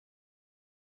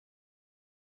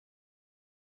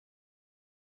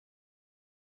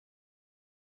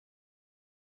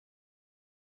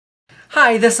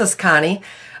Hi, this is Connie.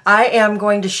 I am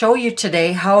going to show you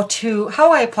today how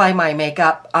I apply my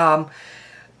makeup.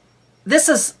 This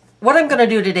is what I'm going to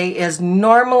do today is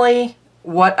normally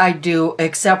what I do,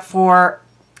 except for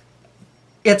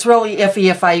it's really iffy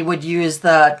if I would use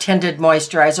the tinted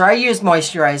moisturizer. I use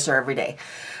moisturizer every day,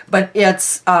 but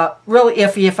it's really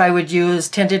iffy if I would use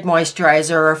tinted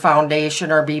moisturizer or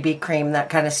foundation or BB cream, that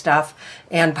kind of stuff,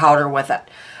 and powder with it.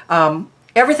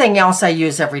 Everything else I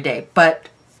use every day, but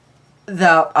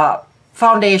the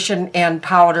foundation and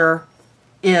powder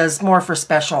is more for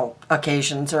special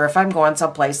occasions, or if I'm going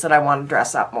someplace that I want to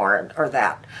dress up more, or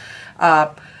that.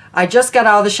 I just got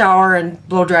out of the shower and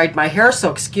blow dried my hair, so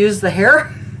excuse the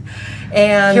hair.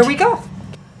 And here we go.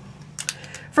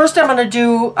 First I'm going to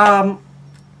do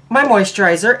my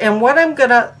moisturizer, and what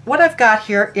I've got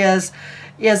here is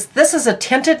this is a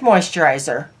tinted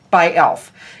moisturizer by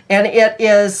e.l.f. and it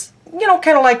is, you know,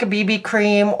 kind of like a BB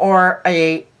cream or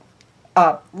a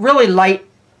really light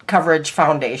coverage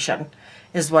foundation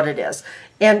is what it is.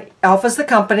 And e.l.f. is the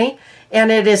company, and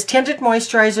it is tinted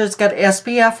moisturizer. It's got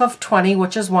SPF of 20,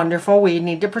 which is wonderful. We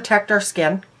need to protect our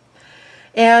skin.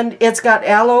 And it's got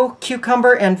aloe,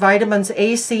 cucumber, and vitamins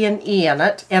A, C, and E in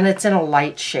it, and it's in a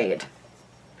light shade.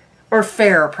 Or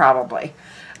fair, probably.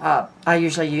 I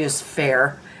usually use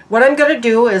fair. What I'm going to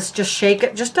do is just shake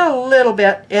it just a little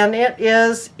bit, and it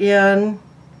is in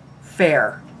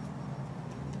fair.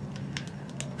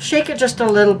 Shake it just a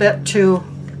little bit too,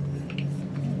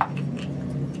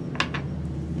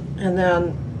 and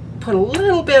then put a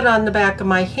little bit on the back of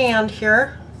my hand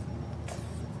here.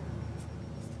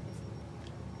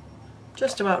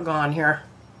 Just about gone here.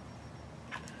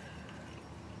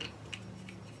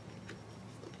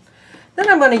 Then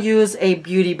I'm going to use a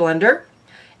beauty blender,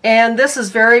 and this is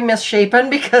very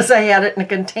misshapen because I had it in a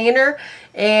container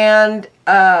and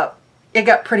it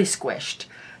got pretty squished.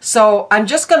 So I'm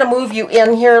just going to move you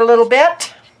in here a little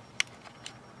bit.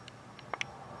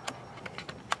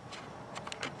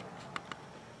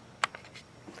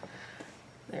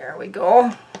 There we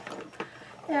go.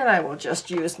 And I will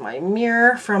just use my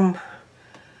mirror from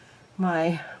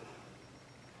my...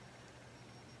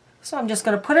 So I'm just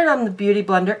going to put it on the beauty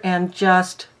blender and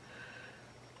just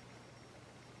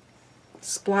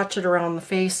splotch it around the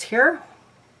face here.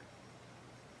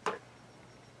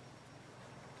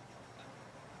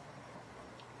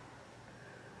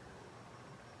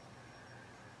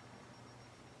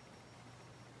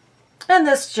 And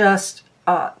this just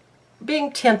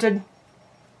being tinted,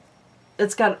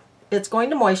 it's going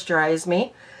to moisturize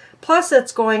me. Plus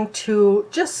it's going to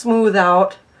just smooth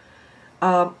out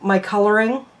my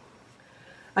coloring.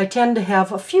 I tend to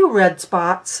have a few red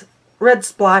spots, red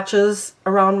splotches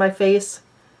around my face.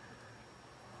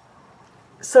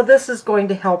 So this is going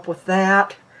to help with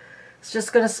that. It's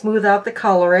just going to smooth out the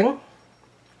coloring,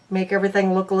 make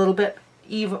everything look a little bit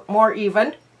more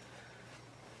even.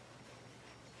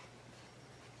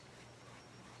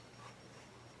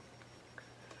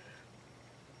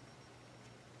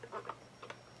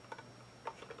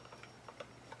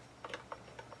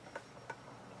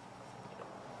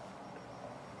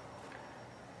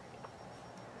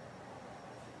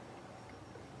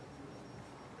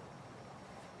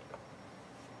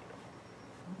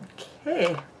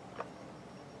 Okay.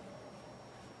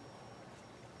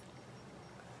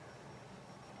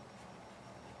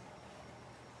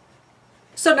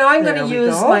 So now I'm going to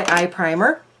use my eye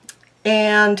primer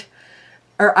or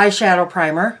eyeshadow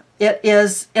primer.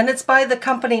 It's by the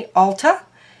company Ulta.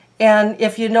 And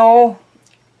if you know,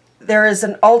 there is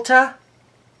an Ulta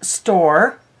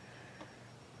store.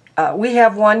 We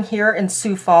have one here in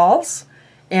Sioux Falls,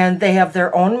 and they have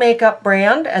their own makeup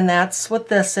brand, and that's what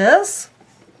this is.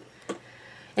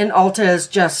 And Ulta is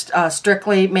just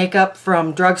strictly makeup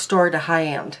from drugstore to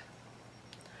high-end.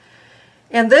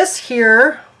 And this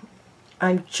here,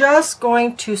 I'm just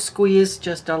going to squeeze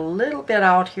just a little bit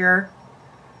out here.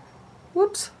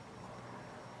 Whoops.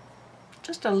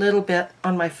 Just a little bit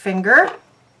on my finger.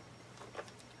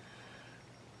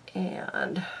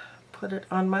 And put it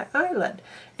on my eyelid.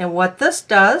 And what this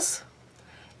does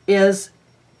is,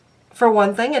 for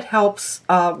one thing, it helps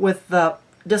with the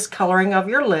discoloring of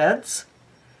your lids.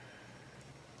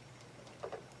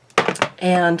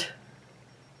 And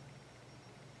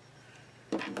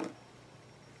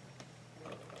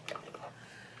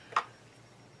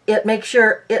it makes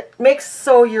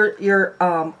so your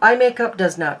eye makeup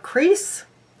does not crease,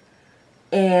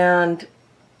 and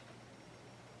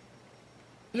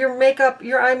your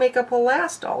eye makeup will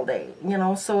last all day, you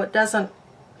know, so it doesn't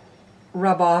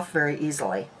rub off very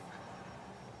easily.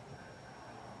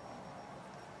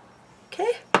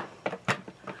 Okay.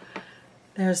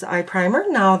 There's the eye primer.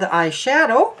 Now the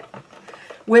eyeshadow.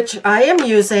 which I am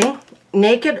using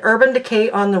Naked Urban Decay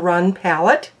on the Run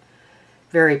palette.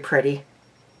 Very pretty.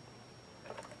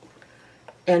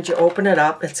 And you open it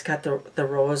up. It's got the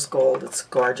rose gold. It's a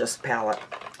gorgeous palette.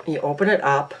 You open it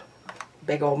up.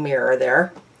 Big old mirror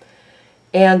there.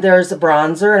 And there's a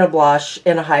bronzer and a blush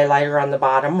and a highlighter on the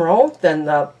bottom row. Then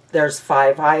there's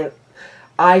 5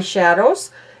 eyeshadows.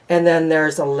 And then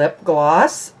there's a lip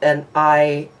gloss, an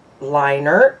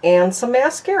eyeliner, and some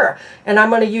mascara. And I'm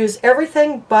going to use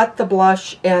everything but the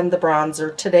blush and the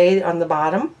bronzer today on the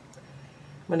bottom.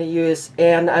 I'm going to use,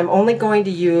 and I'm only going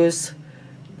to use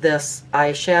this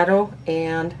eyeshadow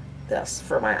and this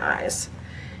for my eyes.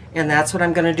 And that's what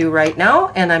I'm going to do right now.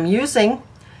 And I'm using,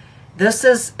 this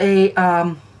is a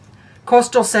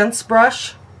Coastal Scents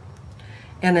brush.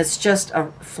 And it's just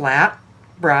a flat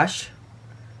brush,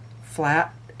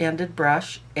 flat-ended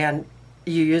brush. And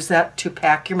you use that to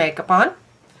pack your makeup on.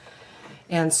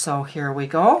 And so here we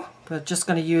go. We're just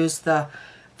going to use the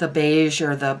beige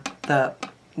or the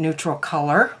neutral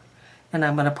color. And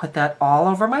I'm going to put that all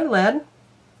over my lid.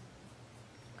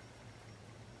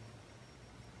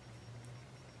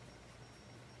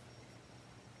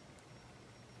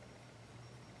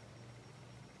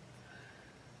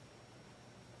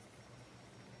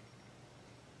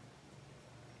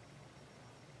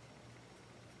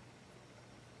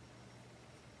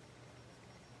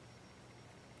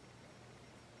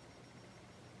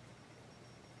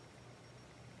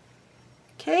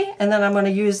 Okay, and then I'm going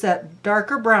to use that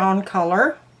darker brown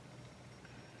color,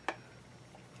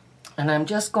 and I'm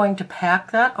just going to pack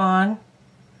that on.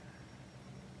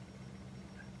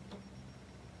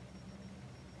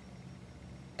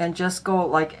 And just go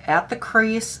like at the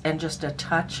crease and just a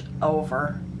touch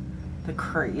over the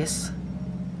crease.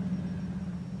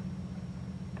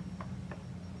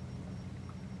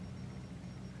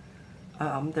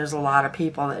 There's a lot of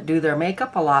people that do their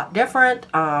makeup a lot different.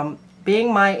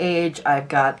 Being my age, I've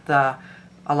got a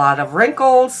lot of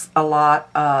wrinkles, a lot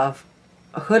of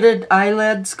hooded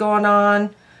eyelids going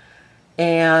on,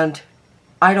 and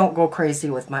I don't go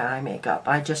crazy with my eye makeup.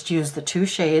 I just use the 2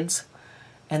 shades,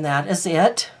 and that is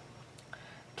it.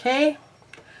 Okay,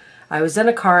 I was in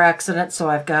a car accident, so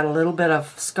I've got a little bit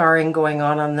of scarring going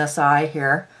on this eye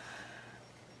here.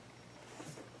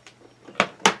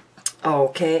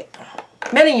 Okay,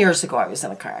 many years ago I was in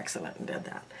a car accident and did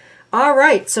that. All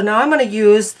right, so now I'm going to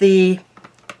use the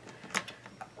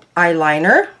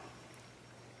eyeliner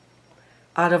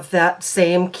out of that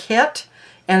same kit,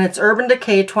 and it's Urban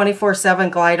Decay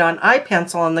 24/7 Glide On Eye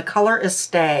Pencil, and the color is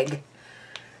Stag,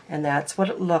 and that's what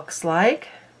it looks like.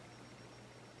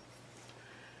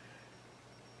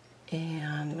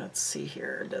 And let's see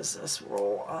here, does this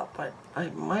roll up? I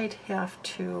might have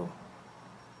to,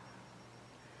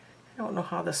 I don't know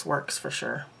how this works for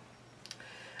sure.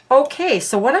 Okay,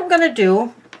 so what I'm going to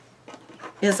do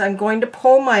is I'm going to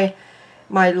pull my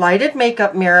lighted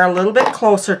makeup mirror a little bit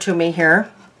closer to me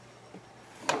here.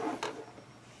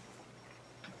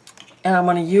 And I'm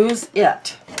going to use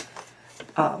it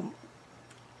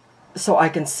so I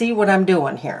can see what I'm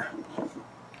doing here.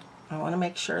 I want to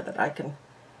make sure that I can.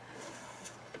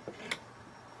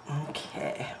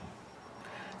 Okay.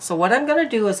 So what I'm going to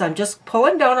do is I'm just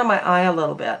pulling down on my eye a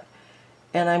little bit.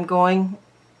 And I'm going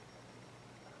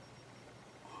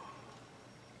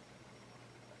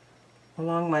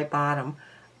along my bottom.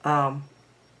 I'm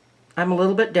a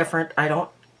little bit different. I don't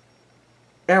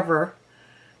ever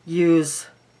use,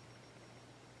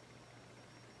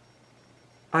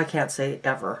 I can't say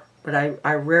ever, but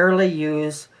I rarely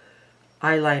use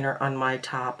eyeliner on my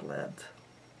top lid.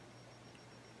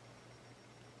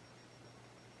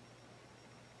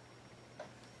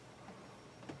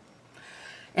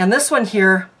 And this one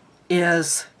here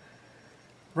is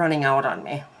running out on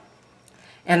me.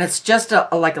 And it's just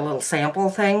like a little sample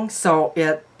thing, so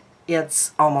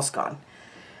it's almost gone.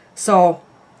 So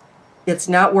it's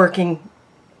not working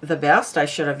the best. I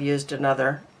should have used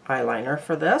another eyeliner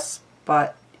for this,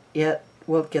 but it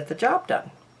will get the job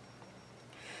done.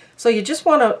 So you just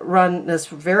want to run this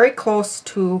very close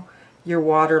to your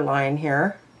waterline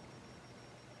here.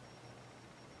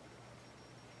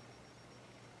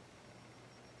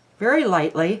 Very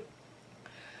lightly.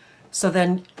 So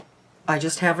then I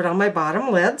just have it on my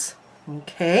bottom lids.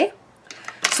 Okay.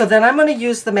 So then I'm going to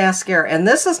use the mascara, and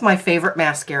this is my favorite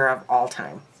mascara of all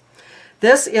time.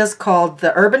 This is called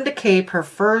the Urban Decay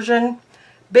Perversion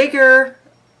Bigger,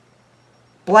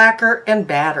 Blacker, and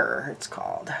Badder, it's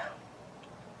called.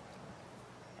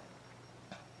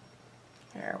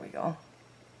 There we go.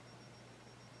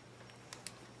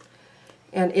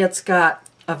 And it's got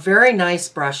a very nice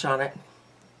brush on it.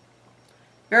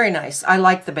 Very nice. I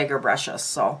like the bigger brushes,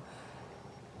 so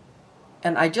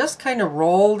and I just kind of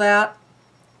roll that.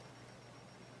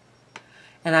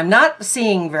 And I'm not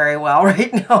seeing very well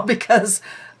right now because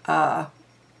I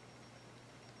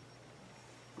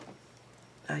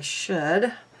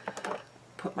should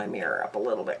put my mirror up a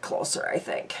little bit closer, I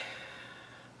think.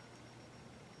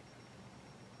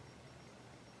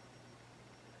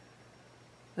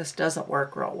 This doesn't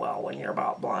work real well when you're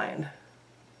about blind.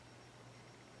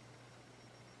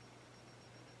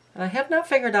 And I have not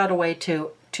figured out a way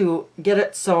to get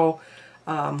it so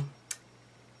I'm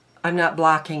not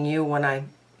blocking you when I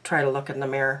try to look in the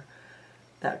mirror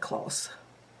that close.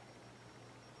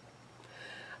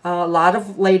 A lot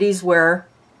of ladies wear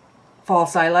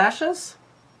false eyelashes.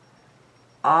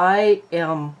 I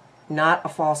am not a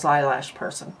false eyelash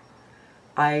person.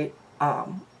 I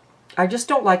just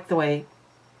don't like the way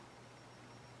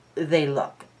they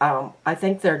look. I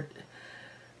think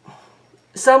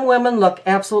some women look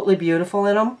absolutely beautiful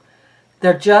in them.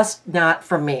 They're just not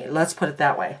for me. Let's put it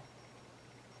that way.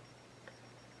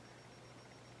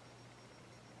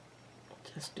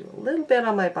 Just do a little bit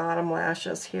on my bottom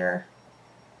lashes here.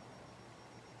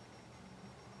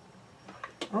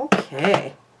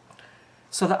 Okay.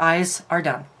 So the eyes are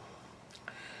done.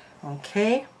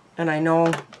 Okay. And I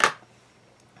know...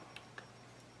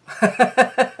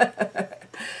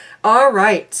 All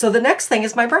right. So the next thing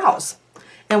is my brows.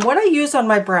 And what I use on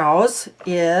my brows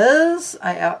is...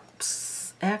 I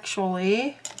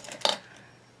actually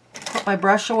put my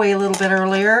brush away a little bit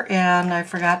earlier and I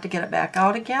forgot to get it back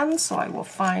out again, so I will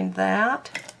find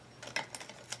that.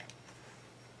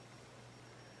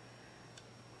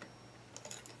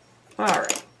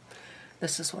 Alright,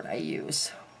 this is what I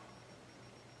use.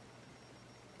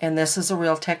 And this is a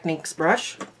Real Techniques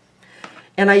brush.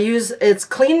 And I use, it's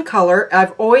Clean Color.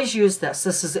 I've always used this.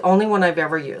 This is the only one I've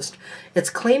ever used.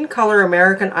 It's Clean Color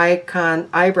American Icon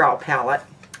Eyebrow Palette.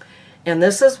 And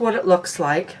this is what it looks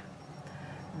like.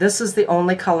 This is the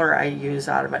only color I use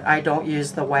out of it. I don't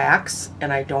use the wax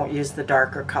and I don't use the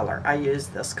darker color. I use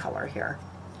this color here.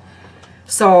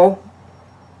 So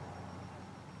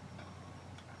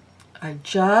I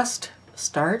just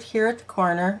start here at the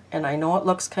corner, and I know it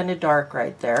looks kind of dark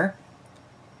right there.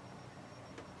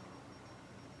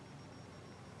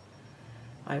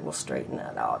 I will straighten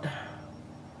that out.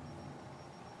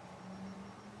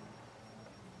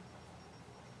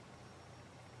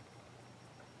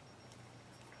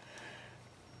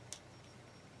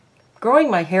 Growing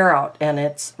my hair out, and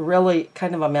it's really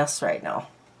kind of a mess right now.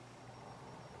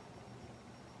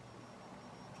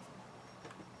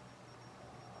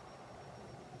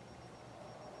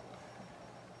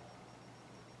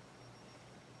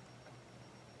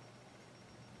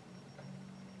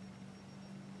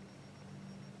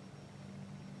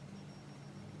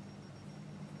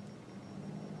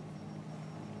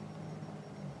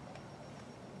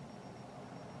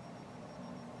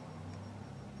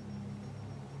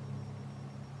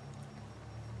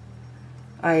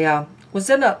 I was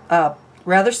in a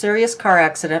rather serious car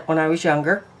accident when I was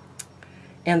younger,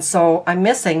 and so I'm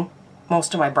missing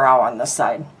most of my brow on this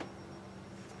side.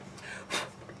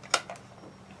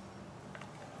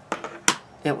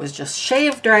 It was just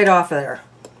shaved right off of there.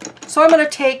 So I'm going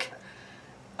to take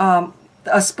a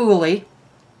spoolie.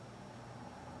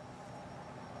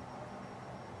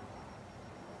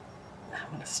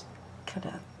 I'm going to kind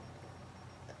of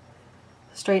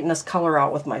straighten this color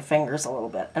out with my fingers a little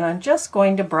bit. And I'm just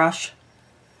going to brush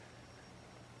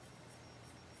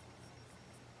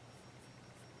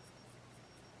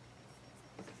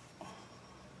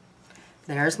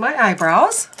there's my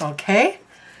eyebrows. Okay.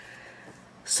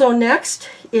 So next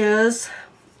is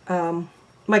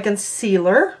my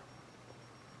concealer.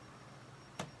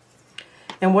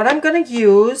 And what I'm going to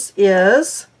use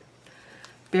is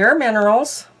Bare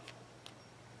Minerals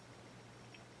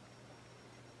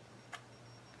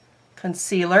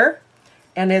concealer,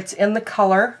 and it's in the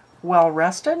color Well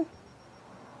Rested.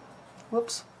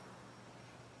 Whoops.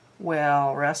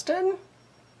 Well Rested.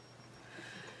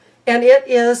 And it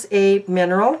is a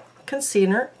mineral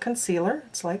concealer.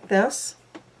 It's like this.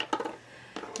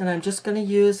 And I'm just going to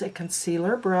use a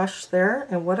concealer brush there.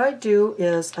 And what I do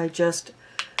is I just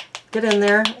get in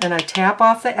there and I tap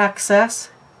off the excess.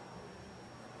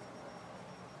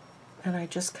 And I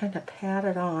just kind of pat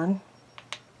it on.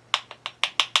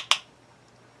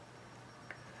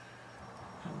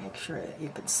 Make sure that you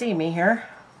can see me here.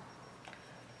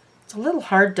 It's a little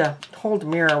hard to hold a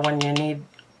mirror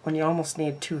when you almost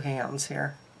need two hands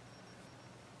here.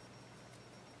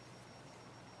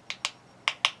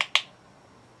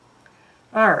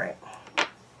 All right,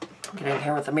 get in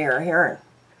here with the mirror here and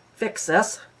fix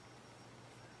this.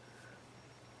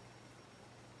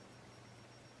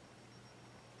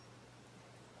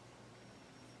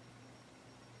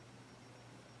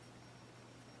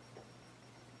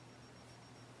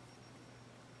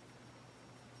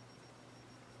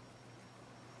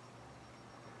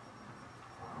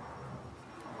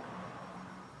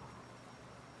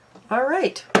 All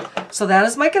right, so that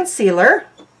is my concealer.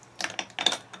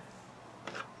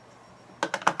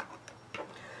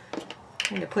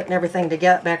 Kind of putting everything to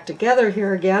get back together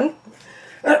here again.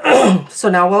 So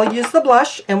now we'll use the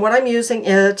blush, and what I'm using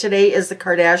today is the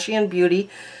Kardashian Beauty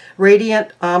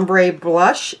Radiant Ombre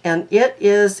Blush, and it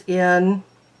is in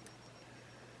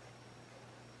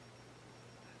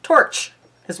Torch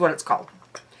is what it's called.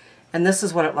 And this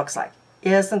is what it looks like.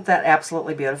 Isn't that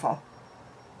absolutely beautiful?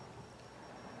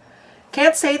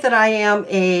 Can't say that I am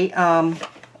a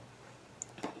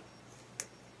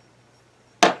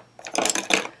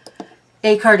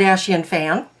Kardashian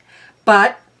fan,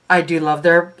 but I do love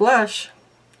their blush.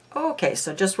 Okay,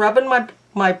 so just rubbing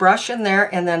my brush in there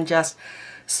and then just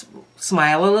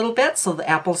smile a little bit so the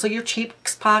apples of your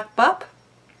cheeks pop up.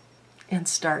 And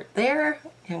start there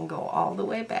and go all the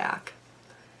way back.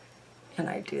 And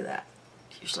I do that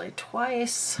usually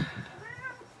twice.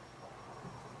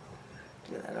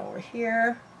 Do that over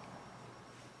here.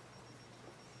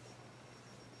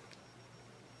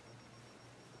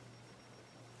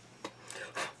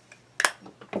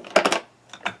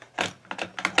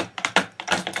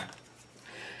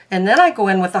 And then I go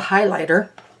in with a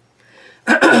highlighter.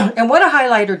 And what a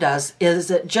highlighter does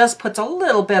is it just puts a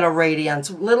little bit of radiance,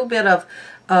 a little bit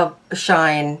of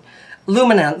shine,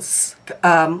 luminance,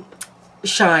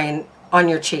 shine on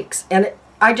your cheeks. And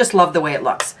I just love the way it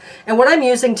looks. And what I'm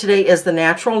using today is the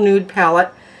Natural Nude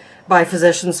Palette by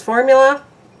Physicians Formula.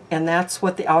 And that's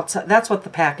what the outside, that's what the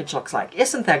package looks like.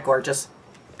 Isn't that gorgeous?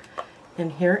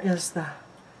 And here is the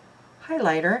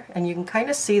highlighter. And you can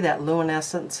kind of see that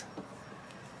luminescence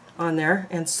on there.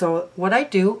 And so what I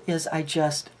do is I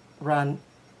just run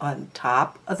on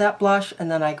top of that blush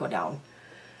and then I go down.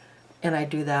 And I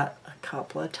do that a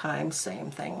couple of times.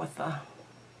 Same thing with the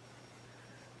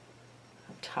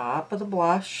top of the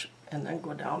blush and then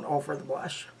go down over the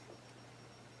blush.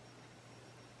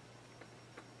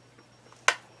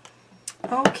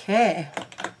 Okay.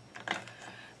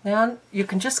 Now you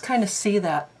can just kind of see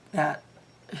that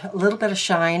little bit of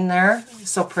shine there.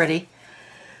 So pretty.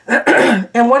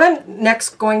 And what I'm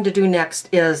going to do next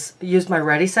is use my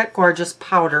Ready Set Gorgeous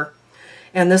powder,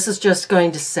 and this is just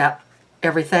going to set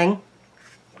everything.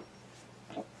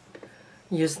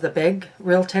 Use the big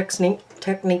Real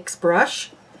Techniques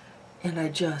brush, and I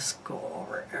just go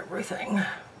over everything.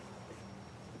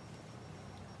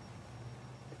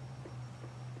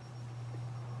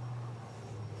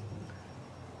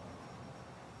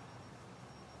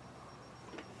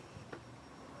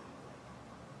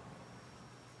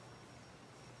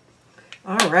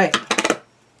 All right.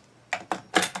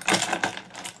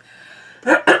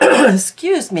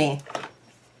 Excuse me.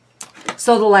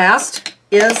 So the last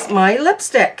is my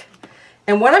lipstick.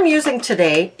 And what I'm using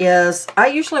today is, I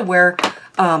usually wear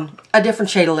a different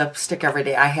shade of lipstick every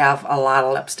day. I have a lot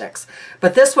of lipsticks.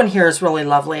 But this one here is really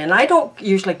lovely. And I don't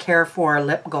usually care for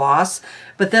lip gloss,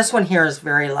 but this one here is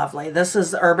very lovely. This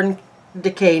is Urban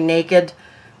Decay Naked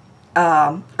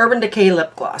Urban Decay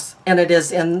lip gloss, and it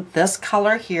is in this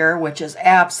color here, which is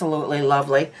absolutely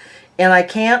lovely. And I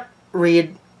can't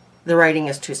read, the writing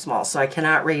is too small, so I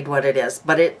cannot read what it is,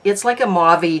 but it's like a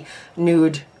mauve-y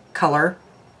nude color.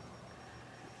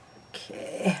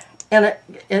 Okay, and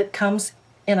it comes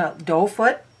in a doe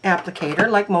foot applicator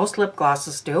like most lip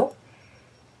glosses do.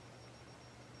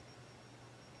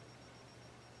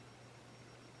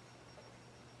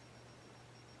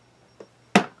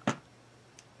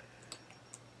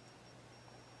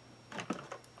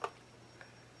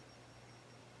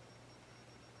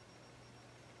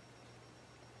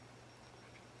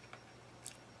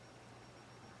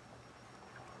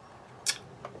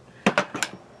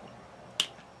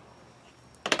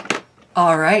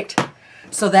 All right,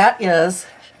 so that is,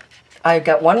 I've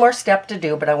got one more step to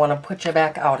do, but I want to put you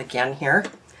back out again here.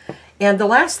 And the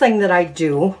last thing that I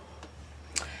do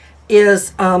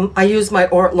is I use my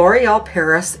L'Oreal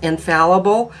Paris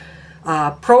Infallible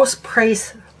Pro Spray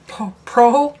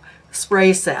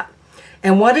Set.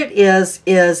 And what it is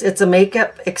it's a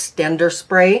makeup extender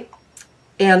spray.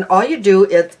 And all you do,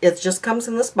 it just comes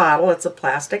in this bottle. It's a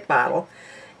plastic bottle.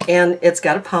 And it's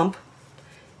got a pump.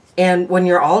 And when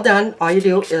you're all done, all you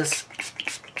do is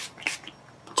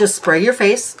just spray your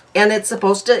face, and it's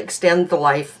supposed to extend the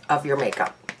life of your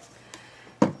makeup.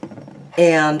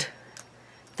 And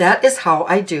that is how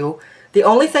I do. The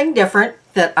only thing different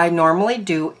that I normally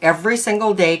do every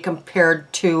single day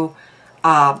compared to,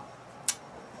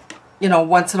 you know,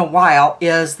 once in a while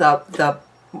is the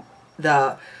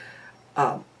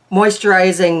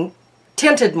moisturizing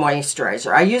tinted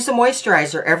moisturizer. I use a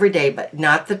moisturizer every day, but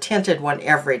not the tinted one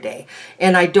every day.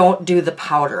 And I don't do the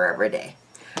powder every day.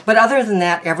 But other than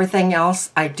that, everything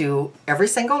else I do every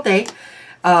single day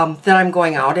that I'm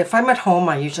going out. If I'm at home,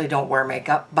 I usually don't wear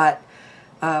makeup, but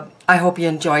I hope you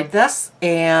enjoyed this,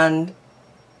 and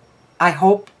I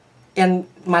hope in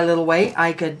my little way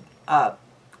I could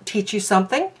teach you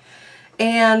something.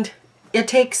 And it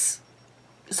takes,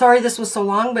 sorry this was so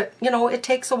long, but you know, it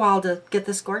takes a while to get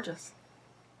this gorgeous.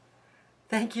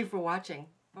 Thank you for watching.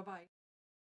 Bye-bye.